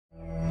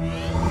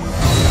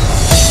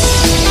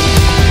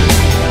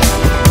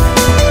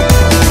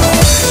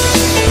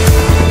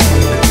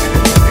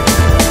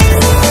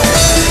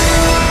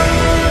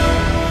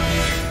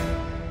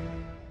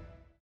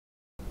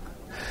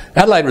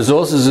Adelaide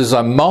Resources is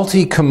a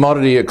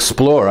multi-commodity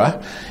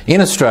explorer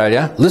in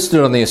Australia, listed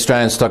on the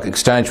Australian Stock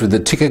Exchange with the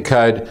ticker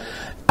code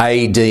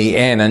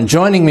ADN. And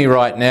joining me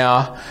right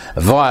now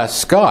via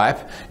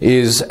Skype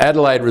is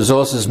Adelaide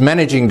Resources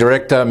Managing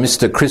Director,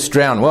 Mr. Chris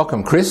Drown.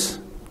 Welcome, Chris.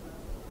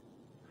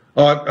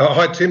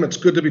 Hi, Tim. It's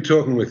good to be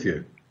talking with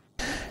you.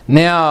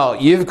 Now,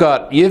 you've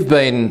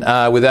been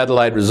with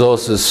Adelaide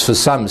Resources for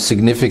some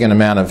significant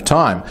amount of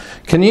time.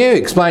 Can you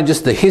explain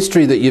just the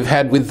history that you've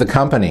had with the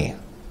company?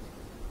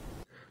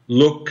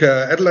 Look,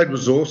 Adelaide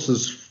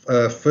Resources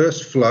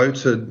first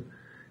floated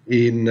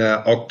in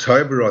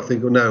October, I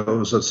think, or no, it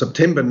was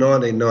September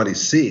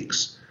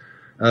 1996.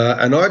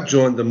 And I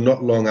joined them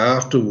not long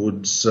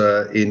afterwards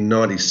in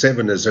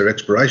 97 as their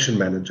exploration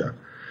manager.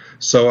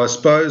 So I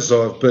suppose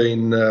I've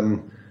been,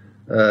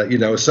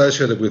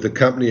 associated with the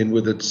company and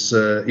with its,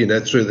 through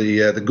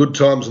the good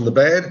times and the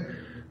bad,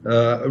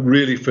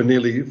 really for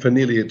nearly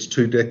its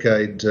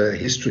 2-decade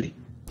history.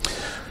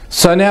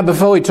 So now,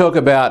 before we talk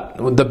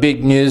about the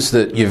big news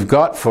that you've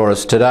got for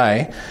us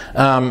today,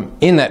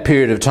 in that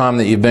period of time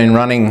that you've been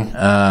running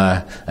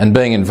and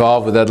being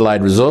involved with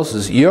Adelaide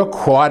Resources, you're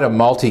quite a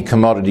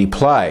multi-commodity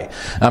play.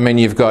 I mean,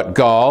 you've got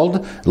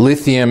gold,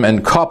 lithium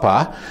and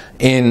copper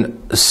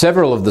in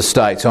several of the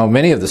states, or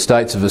many of the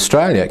states of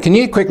Australia. Can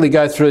you quickly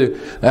go through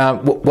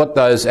what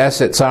those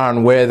assets are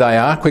and where they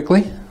are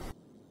quickly?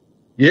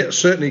 Yeah,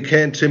 certainly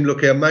can, Tim.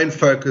 Look, our main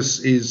focus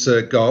is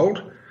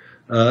gold.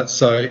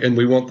 And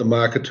we want the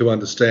market to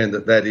understand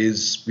that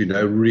is,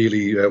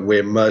 really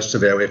where most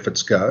of our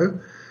efforts go.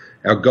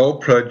 Our gold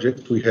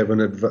project, we have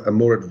a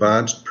more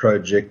advanced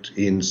project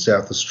in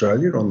South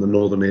Australia on the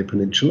Northern Eyre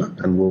Peninsula,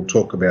 and we'll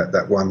talk about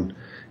that one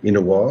in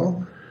a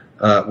while.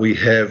 We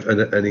have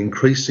an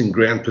increasing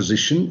ground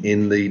position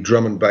in the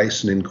Drummond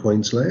Basin in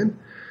Queensland.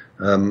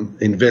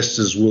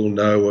 Investors will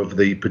know of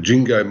the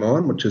Pajingo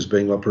mine, which is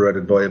being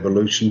operated by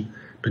Evolution.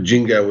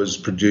 Pajingo has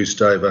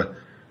produced over,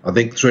 I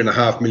think,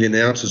 3.5 million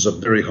ounces of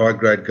very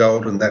high-grade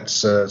gold, and that's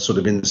sort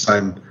of in the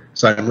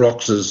same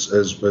rocks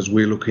as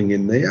we're looking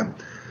in there.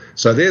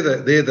 So they're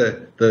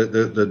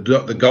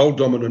the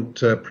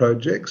gold-dominant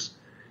projects.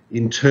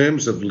 In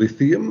terms of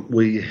lithium,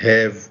 we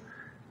have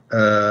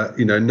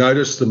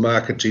noticed the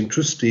market's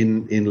interest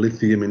in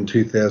lithium in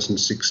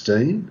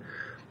 2016.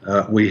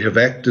 We have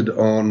acted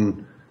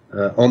on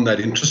that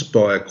interest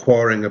by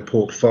acquiring a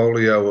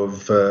portfolio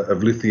of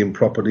lithium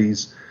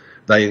properties.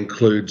 They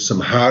include some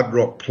hard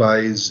rock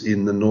plays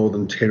in the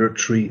Northern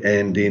Territory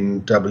and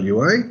in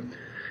WA.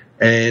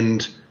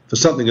 And for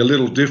something a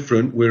little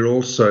different, we're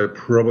also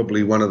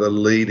probably one of the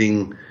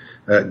leading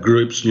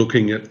groups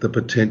looking at the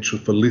potential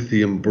for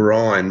lithium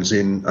brines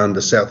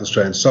under South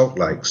Australian salt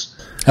lakes.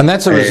 And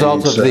that's a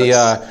result of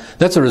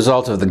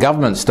the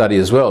government study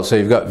as well. So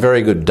you've got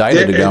very good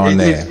data to go on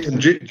there.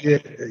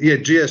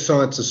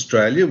 Geoscience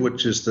Australia,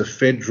 which is the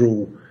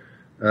federal,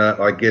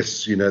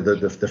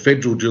 the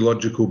federal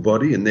geological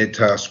body, and they're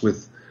tasked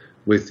with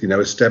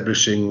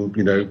establishing,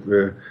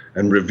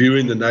 and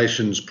reviewing the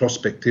nation's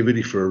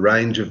prospectivity for a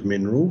range of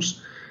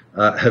minerals,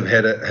 have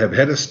had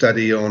a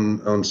study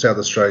on South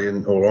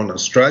Australian or on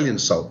Australian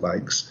salt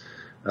lakes,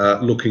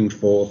 looking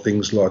for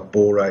things like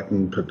borate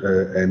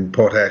and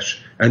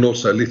potash and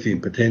also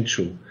lithium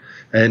potential.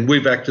 And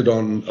we've acted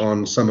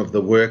on some of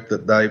the work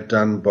that they've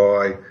done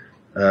by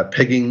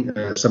pegging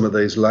some of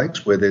these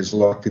lakes where there's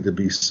likely to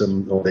be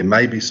there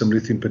may be some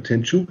lithium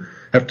potential.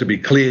 Have to be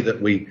clear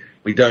that we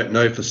don't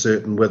know for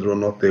certain whether or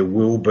not there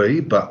will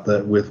be, but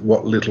with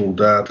what little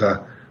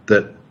data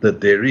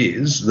that there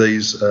is,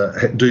 these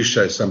do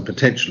show some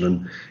potential,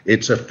 and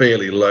it's a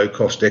fairly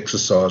low-cost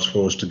exercise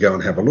for us to go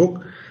and have a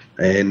look.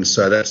 And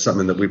so that's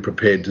something that we're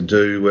prepared to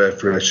do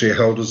for our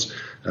shareholders,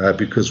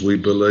 because we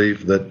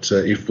believe that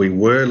if we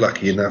were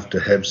lucky enough to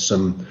have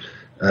some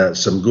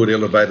good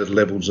elevated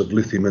levels of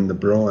lithium in the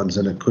brines,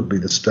 and it could be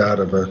the start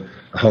of a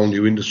whole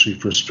new industry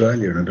for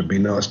Australia, and it'd be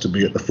nice to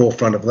be at the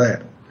forefront of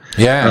that.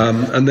 Yeah.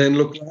 And then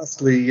look,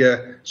 lastly,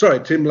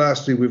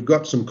 we've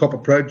got some copper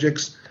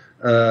projects.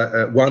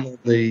 One on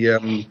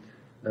the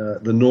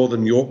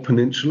Northern York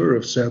Peninsula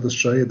of South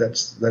Australia.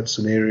 That's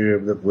an area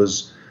that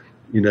was,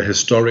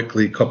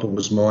 historically copper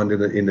was mined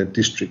in a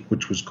district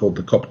which was called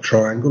the Copper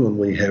Triangle, and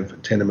we have a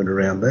tenement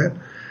around that.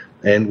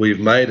 And we've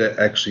made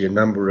actually a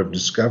number of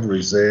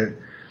discoveries there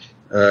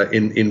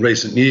in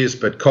recent years,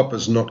 but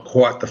copper's not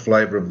quite the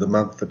flavour of the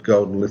month that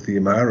gold and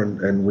lithium are,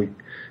 and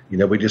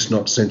we're just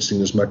not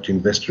sensing as much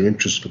investor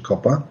interest for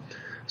copper.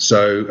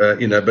 So,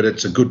 but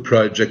it's a good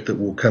project that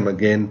will come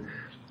again,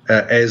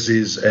 as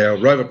is our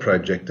Rover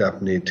project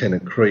up near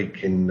Tennant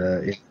Creek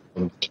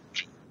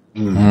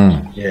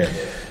Yeah.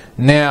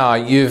 Now,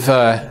 you've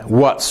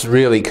what's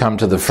really come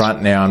to the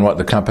front now, and what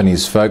the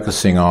company's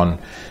focusing on,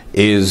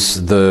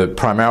 is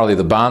primarily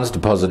the Barnes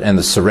deposit and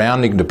the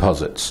surrounding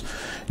deposits.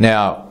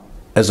 Now,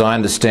 as I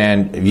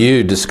understand,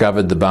 you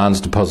discovered the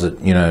Barnes deposit,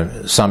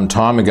 some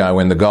time ago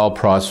when the gold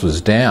price was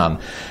down.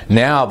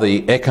 Now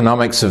the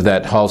economics of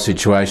that whole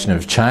situation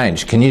have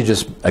changed. Can you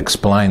just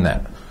explain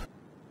that?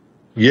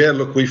 Yeah,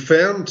 look, we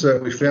found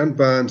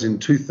Barnes in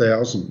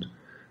 2000.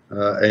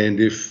 And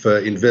if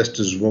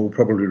investors will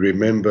probably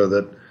remember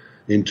that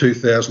in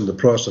 2000 the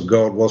price of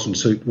gold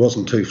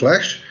wasn't too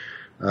flash.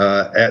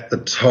 At the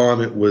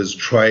time it was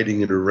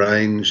trading in a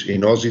range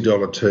in Aussie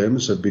dollar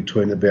terms of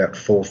between about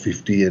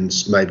 450 and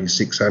maybe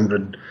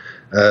 600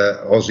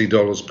 Aussie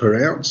dollars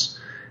per ounce.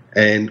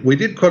 And we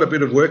did quite a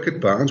bit of work at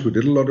Barnes. We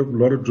did a lot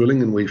of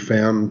drilling, and we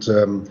found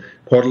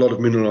quite a lot of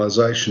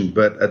mineralisation.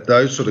 But at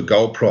those sort of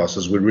gold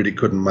prices, we really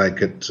couldn't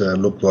make it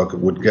look like it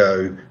would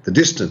go the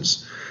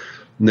distance.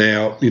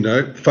 Now,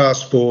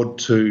 fast forward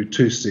to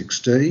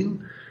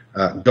 2016,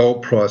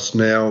 gold price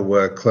now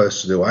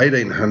closer to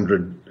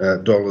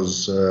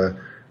 $1,800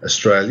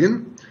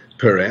 Australian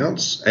per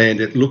ounce, and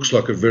it looks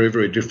like a very,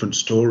 very different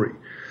story.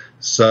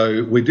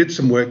 So we did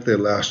some work there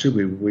last year.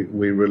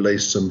 We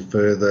released some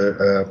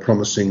further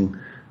promising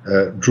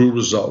drill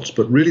results.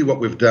 But really what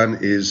we've done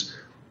is,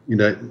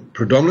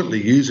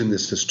 predominantly using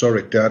this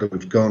historic data,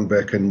 we've gone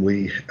back and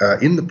we are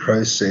in the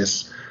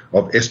process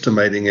of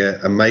estimating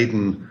a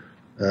maiden,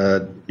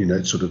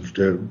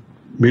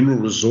 mineral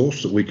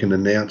resource that we can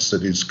announce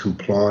that is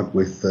compliant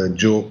with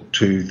JORC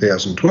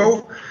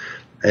 2012.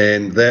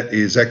 And that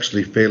is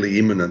actually fairly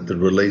imminent, the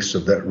release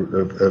of that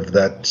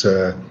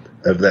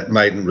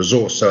maiden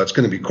resource. So it's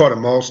going to be quite a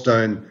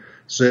milestone,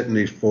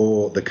 certainly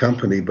for the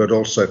company, but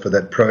also for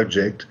that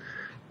project.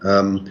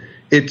 I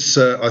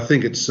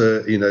think it's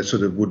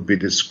would be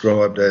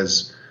described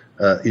as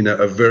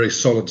a very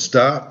solid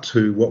start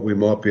to what we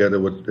might be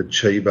able to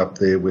achieve up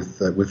there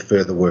with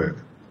further work.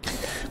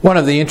 One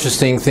of the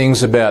interesting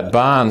things about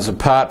Barnes,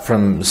 apart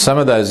from some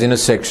of those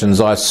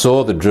intersections, I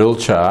saw the drill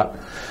chart,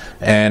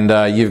 and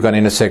you've got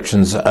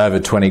intersections over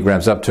 20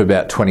 grams, up to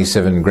about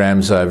 27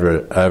 grams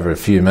over a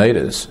few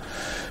metres.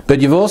 But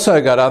you've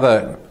also got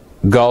other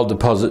gold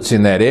deposits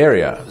in that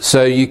area,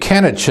 so you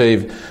can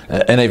achieve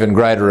an even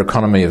greater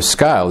economy of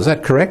scale. Is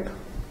that correct?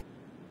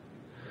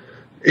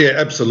 Yeah,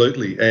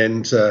 absolutely.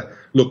 And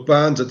look,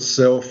 Barnes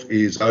itself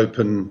is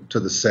open to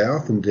the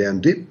south and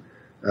down dip,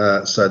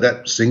 so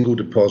that single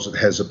deposit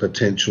has a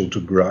potential to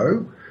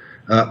grow.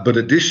 But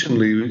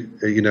additionally,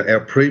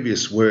 our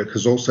previous work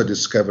has also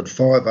discovered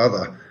 5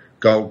 other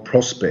gold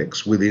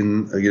prospects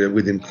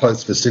within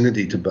close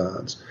vicinity to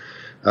Barnes,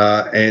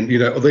 and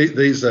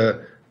these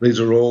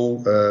are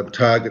all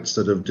targets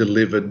that have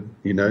delivered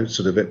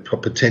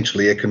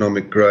potentially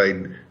economic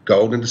grade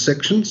gold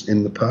intersections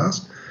in the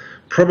past.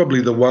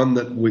 Probably the one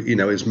that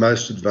is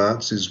most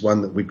advanced is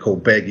one that we call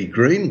Baggy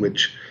Green,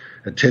 which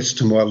attests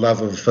to my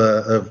love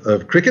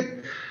of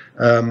cricket.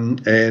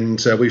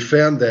 And we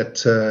found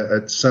that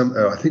I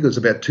think it was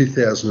about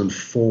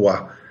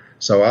 2004.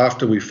 So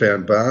after we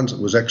found Barnes, it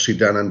was actually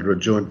done under a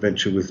joint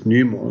venture with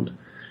Newmont,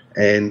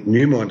 and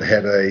Newmont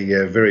had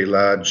a very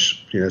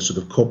large,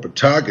 corporate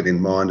target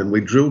in mind, and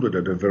we drilled it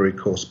at a very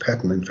coarse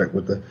pattern. In fact,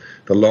 with the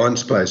line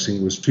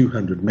spacing was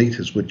 200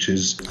 metres, which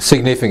is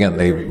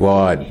significantly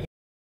wide.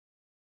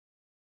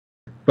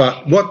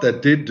 But what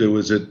that did do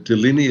is it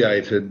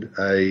delineated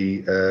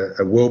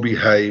a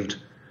well-behaved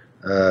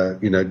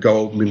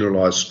gold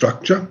mineralised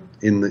structure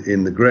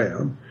in the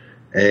ground,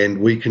 and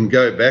we can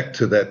go back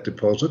to that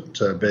deposit,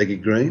 Baggy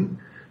Green,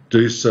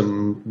 do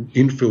some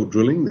infill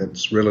drilling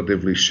that's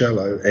relatively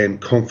shallow,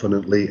 and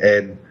confidently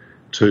add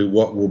to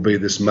what will be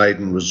this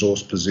maiden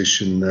resource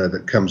position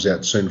that comes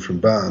out soon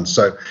from Barnes.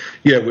 So,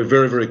 yeah, we're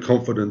very, very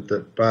confident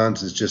that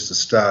Barnes is just a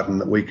start,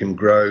 and that we can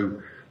grow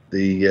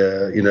the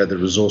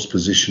resource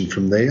position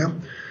from there.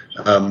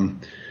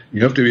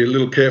 You have to be a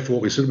little careful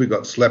what we said. We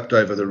got slapped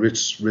over the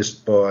wrist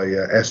by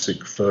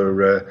ASIC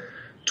for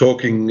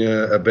talking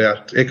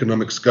about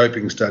economic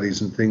scoping studies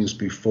and things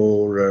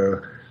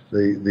before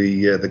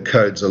the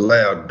codes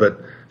allowed. But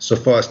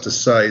suffice to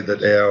say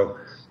that our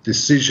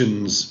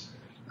decisions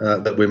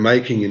that we're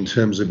making in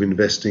terms of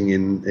investing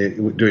in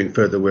doing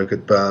further work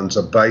at Barnes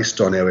are based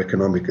on our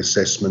economic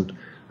assessment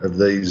of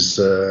these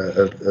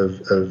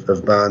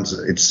of Barnes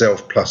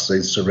itself, plus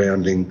these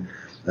surrounding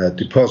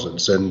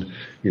deposits. And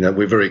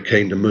we're very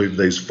keen to move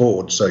these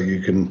forward, so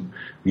you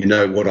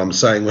know what I'm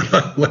saying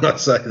when I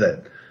say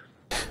that.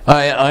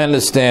 I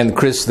understand,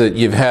 Chris, that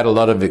you've had a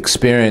lot of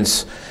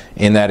experience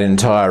in that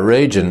entire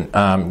region,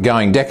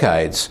 going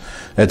decades.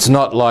 It's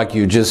not like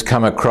you just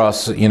come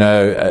across,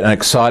 an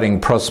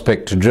exciting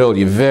prospect to drill.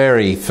 You're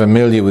very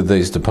familiar with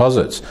these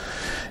deposits.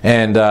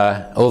 And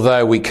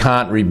although we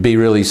can't be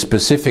really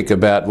specific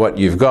about what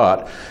you've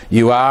got,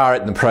 you are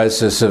in the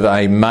process of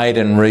a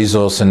maiden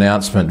resource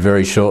announcement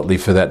very shortly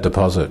for that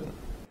deposit.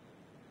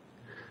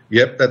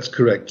 Yep, that's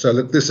correct. So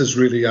look, this is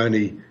really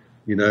only,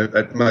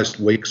 at most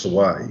weeks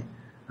away.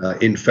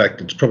 In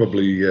fact, it's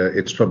probably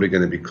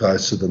going to be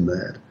closer than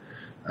that.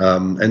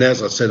 And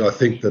as I said, I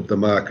think that the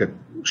market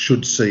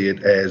should see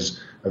it as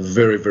a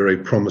very, very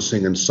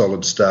promising and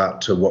solid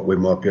start to what we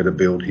might be able to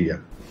build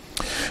here.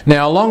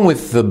 Now, along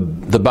with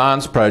the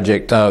Barnes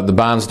project, the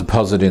Barnes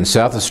deposit in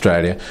South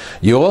Australia,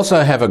 you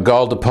also have a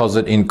gold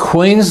deposit in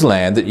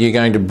Queensland that you're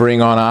going to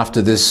bring on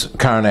after this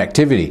current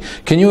activity.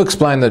 Can you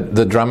explain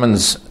the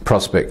Drummond's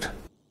prospect?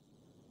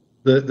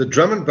 The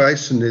Drummond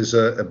Basin is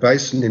a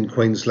basin in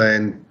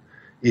Queensland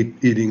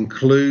It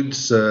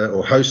includes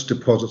or hosts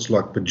deposits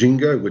like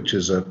Bajingo, which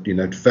is a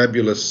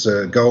fabulous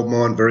gold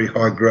mine, very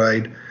high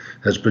grade,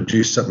 has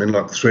produced something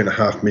like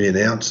 3.5 million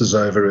ounces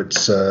over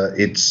its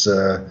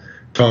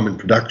time in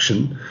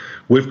production.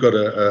 We've got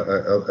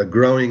a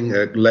growing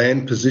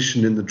land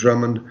position in the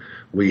Drummond.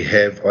 We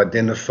have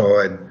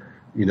identified,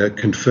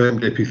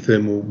 confirmed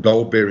epithermal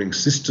gold-bearing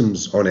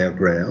systems on our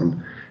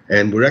ground,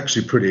 and we're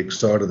actually pretty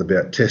excited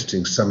about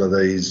testing some of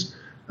these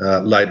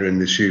later in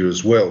this year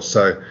as well.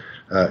 So,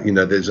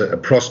 there's a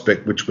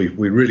prospect which we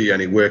really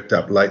only worked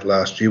up late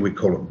last year. We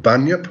call it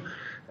Bunyip,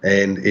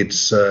 and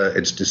it's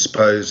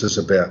disposed as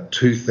about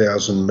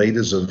 2,000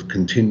 metres of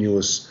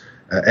continuous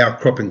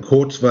outcropping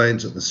quartz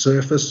veins at the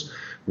surface.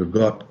 We've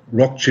got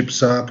rock chip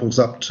samples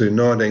up to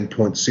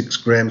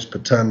 19.6 grams per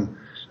tonne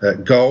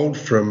gold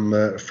from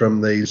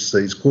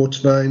these quartz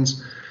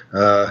veins,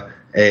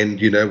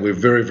 and we're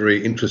very,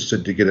 very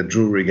interested to get a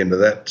drill rig into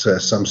that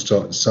some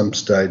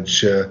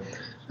stage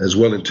as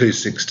well in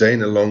 2016.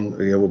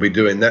 We'll be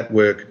doing that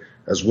work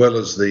as well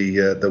as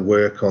the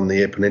work on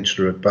the Eyre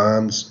Peninsula at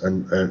Barnes,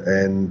 and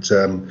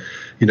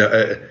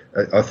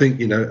I think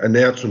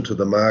announcement to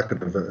the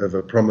market of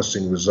a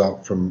promising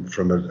result from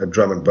a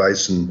Drummond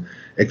Basin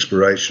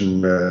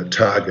exploration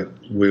target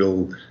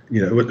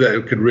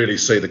it could really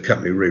see the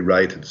company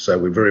re-rated. So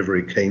we're very,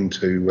 very keen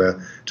to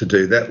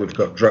do that. We've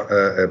got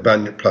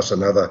Bunyip plus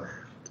another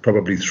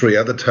probably 3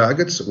 other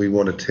targets that we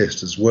want to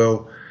test as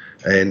well.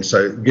 And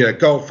so,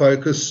 gold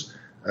focus,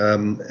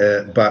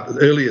 but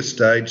earlier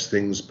stage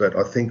things, but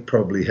I think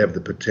probably have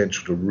the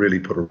potential to really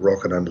put a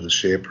rocket under the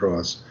share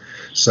price.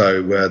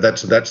 So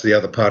that's the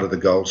other part of the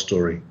gold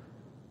story.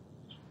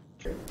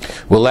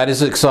 Well, that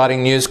is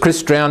exciting news. Chris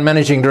Stroud,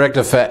 Managing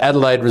Director for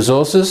Adelaide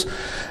Resources.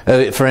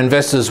 For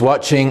investors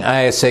watching,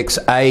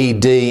 ASX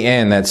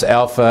ADN, that's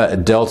Alpha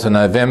Delta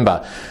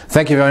November.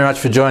 Thank you very much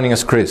for joining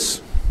us, Chris.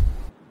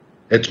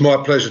 It's my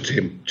pleasure,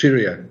 Tim.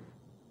 Cheerio.